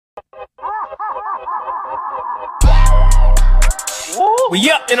We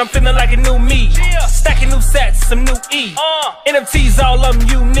up and I'm feeling like a new me. Stacking new sets, some new E. NFTs, all of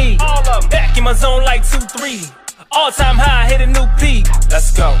them unique. Back in my zone like 2-3. All time high, hit a new peak.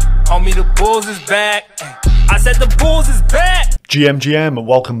 Let's go. Homie, the Bulls is back. I said the Bulls is back. GM,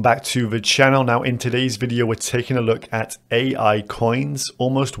 welcome back to the channel. Now in today's video, we're taking a look at AI coins,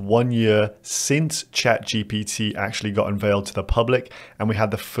 almost 1 year since ChatGPT actually got unveiled to the public, and we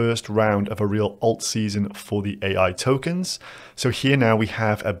had the first round of a real alt season for the AI tokens. So here now we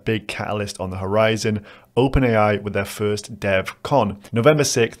have a big catalyst on the horizon. OpenAI with their first DevCon, November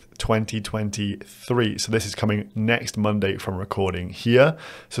 6th, 2023. So this is coming next Monday from recording here.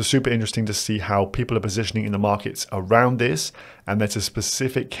 So super interesting to see how people are positioning in the markets around this. And there's a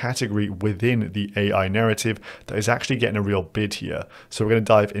specific category within the AI narrative that is actually getting a real bid here. So we're going to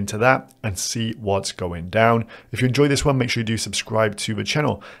dive into that and see what's going down. If you enjoy this one, make sure you do subscribe to the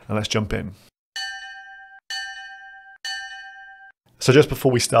channel, and let's jump in. So just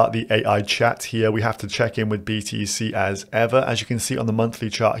before we start the AI chat here, we have to check in with BTC as ever. As you can see on the monthly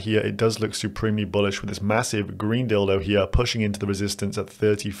chart here, it does look supremely bullish with this massive green dildo here pushing into the resistance at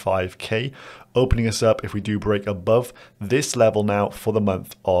 35K, opening us up if we do break above this level now for the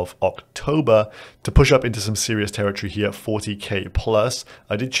month of October to push up into some serious territory here, 40K plus.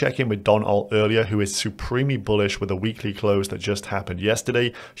 I did check in with Don All earlier, who is supremely bullish with a weekly close that just happened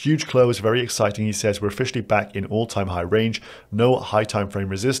yesterday. Huge close, very exciting. He says we're officially back in all-time high range. No high time frame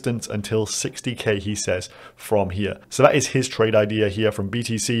resistance until 60K, he says, from here. So that is his trade idea here from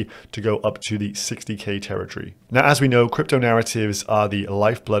BTC to go up to the 60K territory. Now, as we know, crypto narratives are the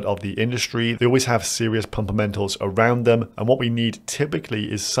lifeblood of the industry. They always have serious fundamentals around them. And what we need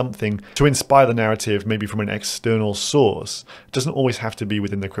typically is something to inspire the narrative, maybe from an external source. It doesn't always have to be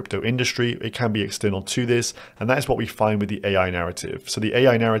within the crypto industry. It can be external to this. And that is what we find with the AI narrative. So the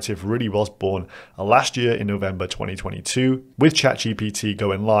AI narrative really was born last year in November 2022 with ChatGPT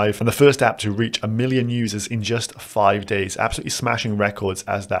going live, and the first app to reach 1 million users in just 5 days, absolutely smashing records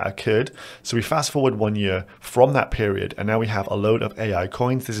as that occurred. So we fast forward 1 year from that period, and now we have a load of AI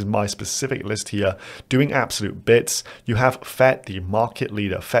coins. This is my specific list here, doing absolute bits. You have FET, the market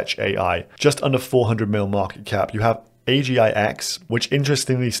leader, Fetch AI, just under 400 mil market cap. You have AGIX, which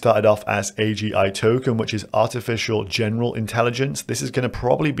interestingly started off as AGI token, which is artificial general intelligence. This is going to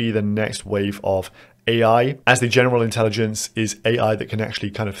probably be the next wave of AI, as the general intelligence is AI that can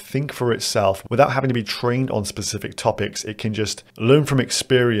actually kind of think for itself without having to be trained on specific topics. It can just learn from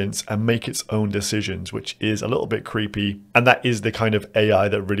experience and make its own decisions, which is a little bit creepy. And that is the kind of AI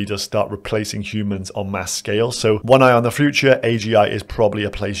that really does start replacing humans on mass scale. So one eye on the future, AGI is probably a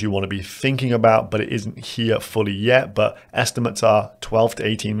place you want to be thinking about, but it isn't here fully yet. But estimates are 12 to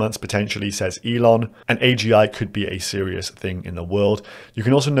 18 months potentially, says Elon, and AGI could be a serious thing in the world. You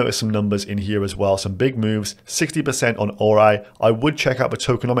can also notice some numbers in here as well. Some big moves, 60% on ORI. I would check out the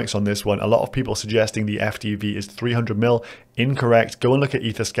tokenomics on this one. A lot of people suggesting the FDV is 300 mil. Incorrect. Go and look at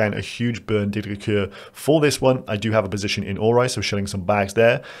Etherscan. A huge burn did occur for this one. I do have a position in ORI, so shilling some bags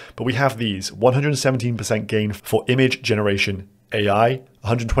there. But we have these 117% gain for image generation AI,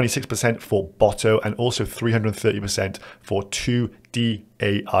 126% for Botto, and also 330% for 2D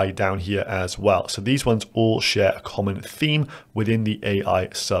AI down here as well. So these ones all share a common theme within the AI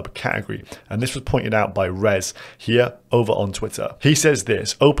subcategory. And this was pointed out by Rez here over on Twitter. He says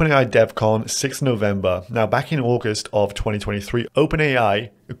this: OpenAI DevCon 6th November. Now, back in August of 2023, OpenAI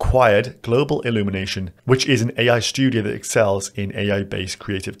acquired Global Illumination, which is an AI studio that excels in AI-based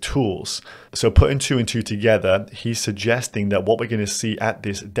creative tools. So putting two and two together, he's suggesting that what we're going to see at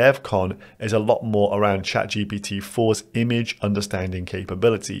this DevCon is a lot more around ChatGPT-4's image understanding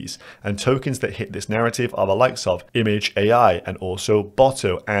capabilities. And tokens that hit this narrative are the likes of Image AI and also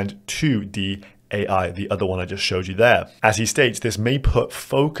Botto and 2D AI, the other one I just showed you there. As he states, this may put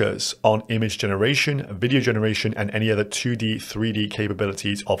focus on image generation, video generation, and any other 2D, 3D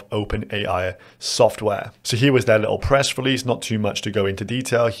capabilities of OpenAI software. So here was their little press release, not too much to go into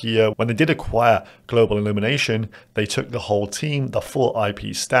detail here. When they did acquire Global Illumination, they took the whole team, the full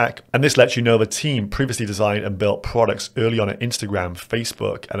IP stack, and this lets you know the team previously designed and built products early on at Instagram,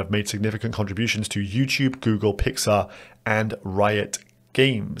 Facebook, and have made significant contributions to YouTube, Google, Pixar, and Riot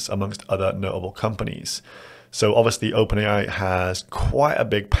Games, amongst other notable companies. So obviously OpenAI has quite a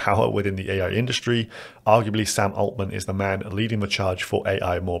big power within the AI industry. Arguably Sam Altman is the man leading the charge for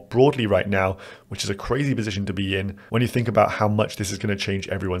AI more broadly right now, which is a crazy position to be in. When you think about how much this is going to change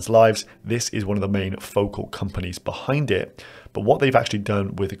everyone's lives, this is one of the main focal companies behind it. But what they've actually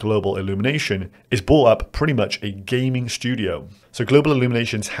done with Global Illumination is brought up pretty much a gaming studio. So Global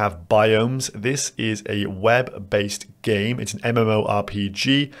Illuminations have Biomes. This is a web-based game. It's an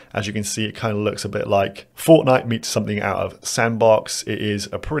MMORPG. As you can see, it kind of looks a bit like Fortnite meets something out of Sandbox. It is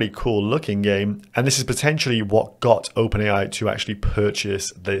a pretty cool looking game. And this is potentially what got OpenAI to actually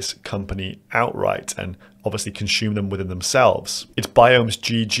purchase this company outright and obviously consume them within themselves. It's Biomes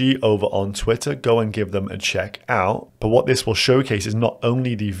GG over on Twitter. Go and give them a check out. But what this will showcase is not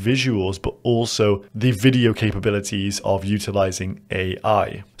only the visuals, but also the video capabilities of utilizing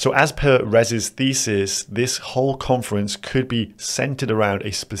AI. So as per Rez's thesis, this whole conference could be centered around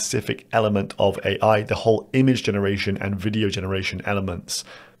a specific element of AI, the whole image generation and video generation elements.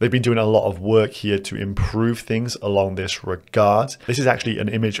 They've been doing a lot of work here to improve things along this regard. This is actually an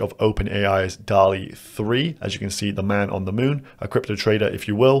image of OpenAI's Dalle 3. As you can see, the man on the moon, a crypto trader, if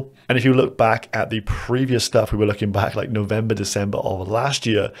you will. And if you look back at the previous stuff, we were looking back like November, December of last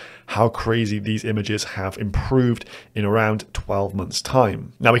year, how crazy these images have improved in around 12 months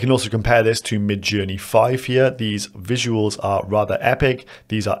time. Now we can also compare this to Midjourney 5 here. These visuals are rather epic.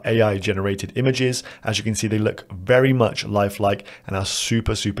 These are AI generated images. As you can see, they look very much lifelike and are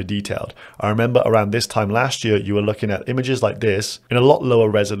super detailed. I remember around this time last year, you were looking at images like this in a lot lower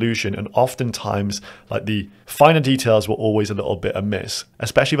resolution, and oftentimes like the finer details were always a little bit amiss,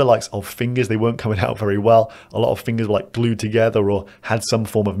 especially the likes of fingers. They weren't coming out very well. A lot of fingers were like glued together or had some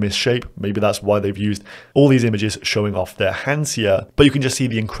form of misshape. Maybe that's why they've used all these images showing off their hands here, but you can just see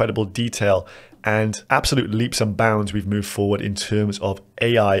the incredible detail and absolute leaps and bounds we've moved forward in terms of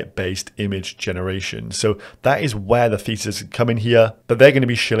AI-based image generation. So that is where the thesis come in here, but they're going to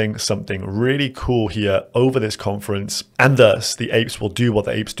be shilling something really cool here over this conference, and thus the apes will do what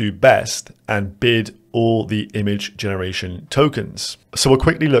the apes do best and bid all the image generation tokens. So we'll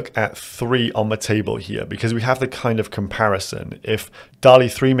quickly look at 3 on the table here because we have the kind of comparison. If Dalle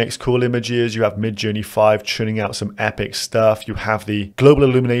 3 makes cool images, you have Midjourney 5 churning out some epic stuff. You have the Global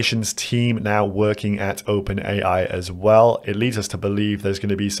Illuminations team now working at OpenAI as well. It leads us to believe there's going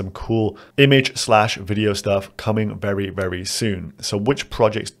to be some cool image/video stuff coming very soon. So which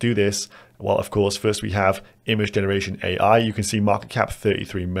projects do this? Well, of course, first we have image generation AI. You can see market cap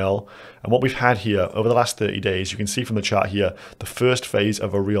 33 mil. And what we've had here over the last 30 days, you can see from the chart here, the first phase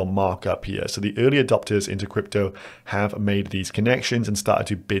of a real markup here. So the early adopters into crypto have made these connections and started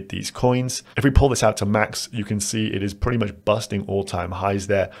to bid these coins. If we pull this out to max, you can see it is pretty much busting all-time highs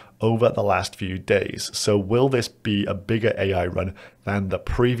there over the last few days. So will this be a bigger AI run than the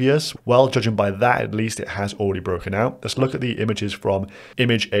previous? Well, judging by that, at least it has already broken out. Let's look at the images from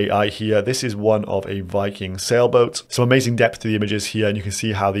Image AI here. This is one of a Viking sailboat. Some amazing depth to the images here, and you can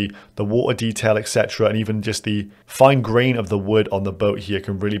see how the water detail, etc., and even just the fine grain of the wood on the boat here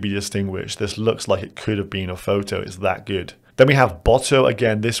can really be distinguished. This looks like it could have been a photo. It's that good. Then we have Botto.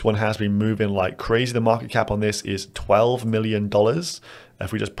 Again, this one has been moving like crazy. The market cap on this is $12 million.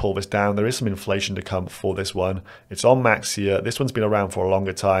 If we just pull this down, there is some inflation to come for this one. It's on max here. This one's been around for a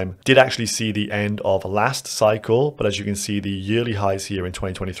longer time. Did actually see the end of last cycle, but as you can see, the yearly highs here in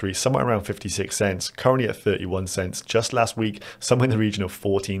 2023, somewhere around 56 cents, currently at 31 cents. Just last week, somewhere in the region of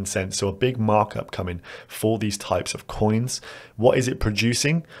 14 cents. So a big markup coming for these types of coins. What is it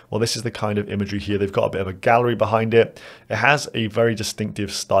producing? Well, this is the kind of imagery here. They've got a bit of a gallery behind it. It has a very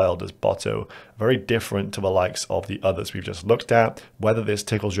distinctive style, does Botto. Very different to the likes of the others we've just looked at. Whether this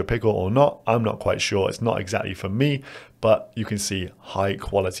tickles your pickle or not, I'm not quite sure. It's not exactly for me, but you can see high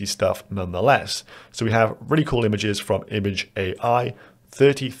quality stuff nonetheless. So we have really cool images from Image AI,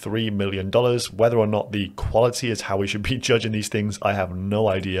 $33 million. Whether or not the quality is how we should be judging these things, I have no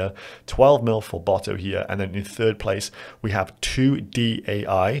idea. 12 mil for Botto here. And then in third place, we have 2D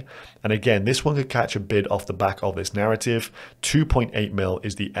AI. And again, this one could catch a bid off the back of this narrative. 2.8 mil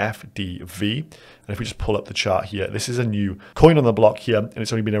is the FDV. And if we just pull up the chart here, this is a new coin on the block here, and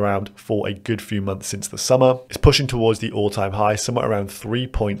it's only been around for a good few months since the summer. It's pushing towards the all-time high, somewhere around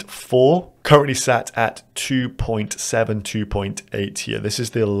 3.4. Currently sat at 2.7, 2.8 here. This is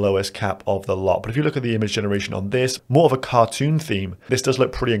the lowest cap of the lot. But if you look at the image generation on this, more of a cartoon theme, this does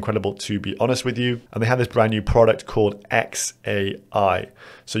look pretty incredible, to be honest with you. And they have this brand new product called XAI.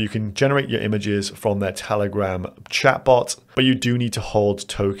 So you can generate your images from their Telegram chatbot, but you do need to hold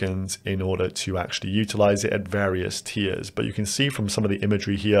tokens in order to actually utilize it at various tiers. But you can see from some of the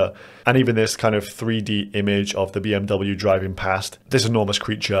imagery here, and even this kind of 3D image of the BMW driving past, this enormous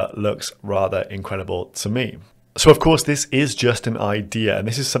creature looks rather incredible to me. So of course, this is just an idea, and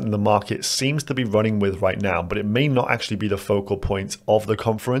this is something the market seems to be running with right now, but it may not actually be the focal point of the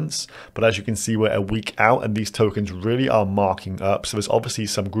conference. But as you can see, we're a week out and these tokens really are marking up. So there's obviously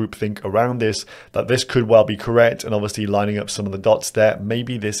some groupthink around this, that this could well be correct, and obviously lining up some of the dots there,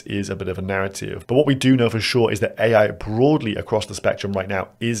 maybe this is a bit of a narrative. But what we do know for sure is that AI broadly across the spectrum right now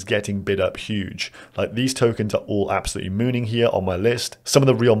is getting bid up huge. Like, these tokens are all absolutely mooning here on my list. Some of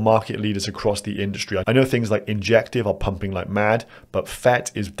the real market leaders across the industry. I know things like Injective are pumping like mad, but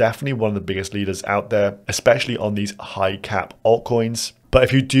FET is definitely one of the biggest leaders out there, especially on these high cap altcoins. But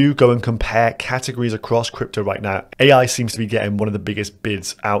if you do go and compare categories across crypto right now, AI seems to be getting one of the biggest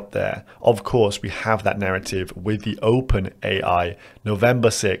bids out there. Of course, we have that narrative with the OpenAI November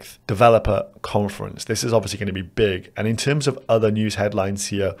 6th developer conference. This is obviously going to be big. And in terms of other news headlines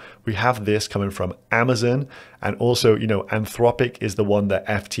here, we have this coming from Amazon, and also, you know, Anthropic is the one that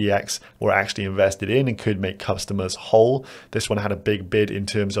FTX were actually invested in and could make customers whole. This one had a big bid in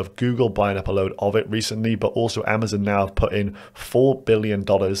terms of Google buying up a load of it recently, but also Amazon now have put in $4 billion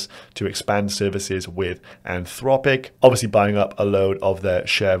to expand services with Anthropic, obviously buying up a load of their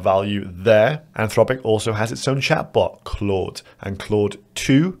share value there. Anthropic also has its own chatbot, Claude, and Claude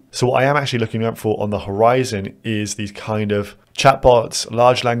 2. So what I am actually looking out for on the horizon is these kind of chatbots,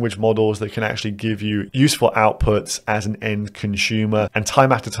 large language models that can actually give you useful outputs as an end consumer. And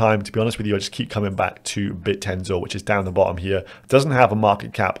time after time, to be honest with you, I just keep coming back to BitTensor, which is down the bottom here. It doesn't have a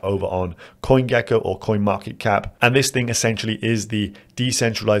market cap over on CoinGecko or CoinMarketCap. And this thing essentially is the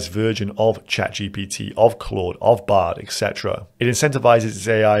decentralized version of ChatGPT, of Claude, of Bard, etc. It incentivizes its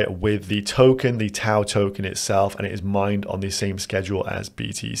AI with the token, the Tau token itself, and it is mined on the same schedule as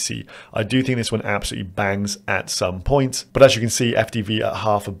BTC. I do think this one absolutely bangs at some point, but as you can see, FDV at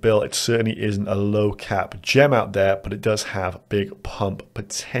 $500 million, it certainly isn't a low cap gem out there, but it does have big pump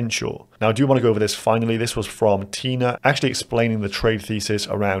potential. Now, I do want to go over this finally. This was from TNut, actually explaining the trade thesis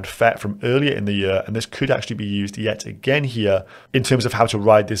around FET from earlier in the year, and this could actually be used yet again here in terms of how to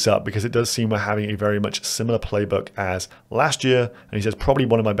ride this up, because it does seem we're having a very much similar playbook as last year. And he says, probably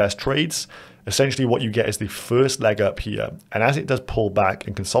one of my best trades. Essentially what you get is the first leg up here, and as it does pull back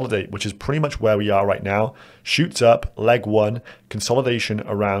and consolidate, which is pretty much where we are right now, shoots up, leg one, consolidation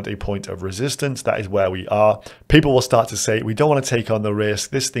around a point of resistance. That is where we are. People will start to say, we don't want to take on the risk,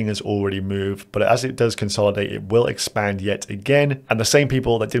 this thing has already moved, but as it does consolidate, it will expand yet again, and the same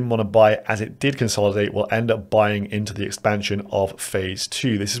people that didn't want to buy it as it did consolidate will end up buying into the expansion of phase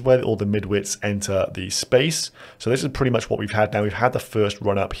 2. This is where all the midwits enter the space. So this is pretty much what we've had now. We've had the first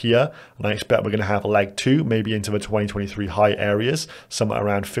run up here, and I expect we're going to have leg 2, maybe into the 2023 high areas, somewhere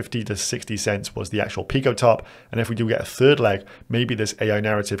around 50 to 60 cents was the actual pico top. And if we do get a third leg, maybe this AI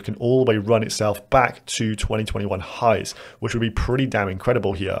narrative can all the way run itself back to 2021 highs, which would be pretty damn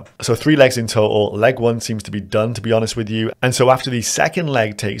incredible here. So 3 legs in total. Leg 1 seems to be done, to be honest with you. And so after the second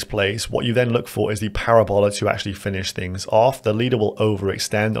leg takes place, what you then look for is the parabola to actually finish things off. The leader will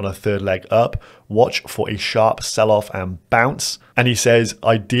overextend on a third leg up. Watch for a sharp sell-off and bounce. And he says,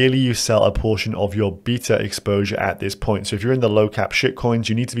 ideally you sell a portion of your beta exposure at this point. So if you're in the low cap shitcoins,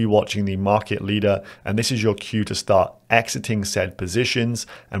 you need to be watching the market leader, and this is your cue to start exiting said positions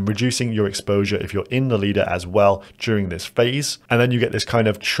and reducing your exposure if you're in the leader as well during this phase. And then you get this kind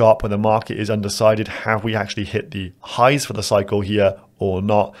of chop when the market is undecided. Have we actually hit the highs for the cycle here or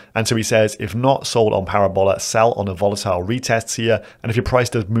not? And so he says, if not sold on parabola, sell on the volatile retests here. And if your price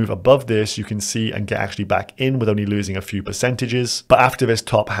does move above this, you can see and get actually back in with only losing a few percentages. But after this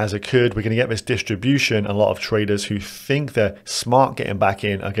top has occurred, we're going to get this distribution. A lot of traders who think they're smart getting back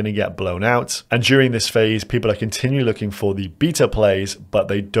in are going to get blown out. And during this phase, people are continually looking for the beta plays, but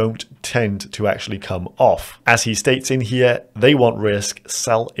they don't tend to actually come off. As he states in here, they want risk,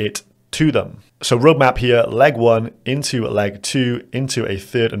 sell it to them. So roadmap here, leg 1 into leg 2 into a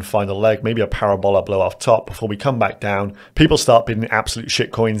third and final leg, maybe a parabola blow off top before we come back down. People start bidding absolute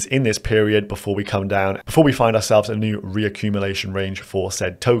shit coins in this period before we come down, before we find ourselves a new reaccumulation range for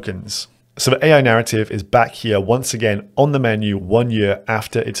said tokens. So the AI narrative is back here once again on the menu 1 year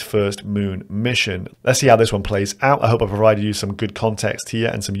after its first moon mission. Let's see how this one plays out. I hope I provided you some good context here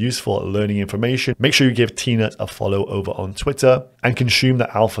and some useful learning information. Make sure you give TNut a follow over on Twitter and consume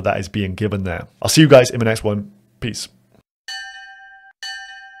the alpha that is being given there. I'll see you guys in the next one. Peace.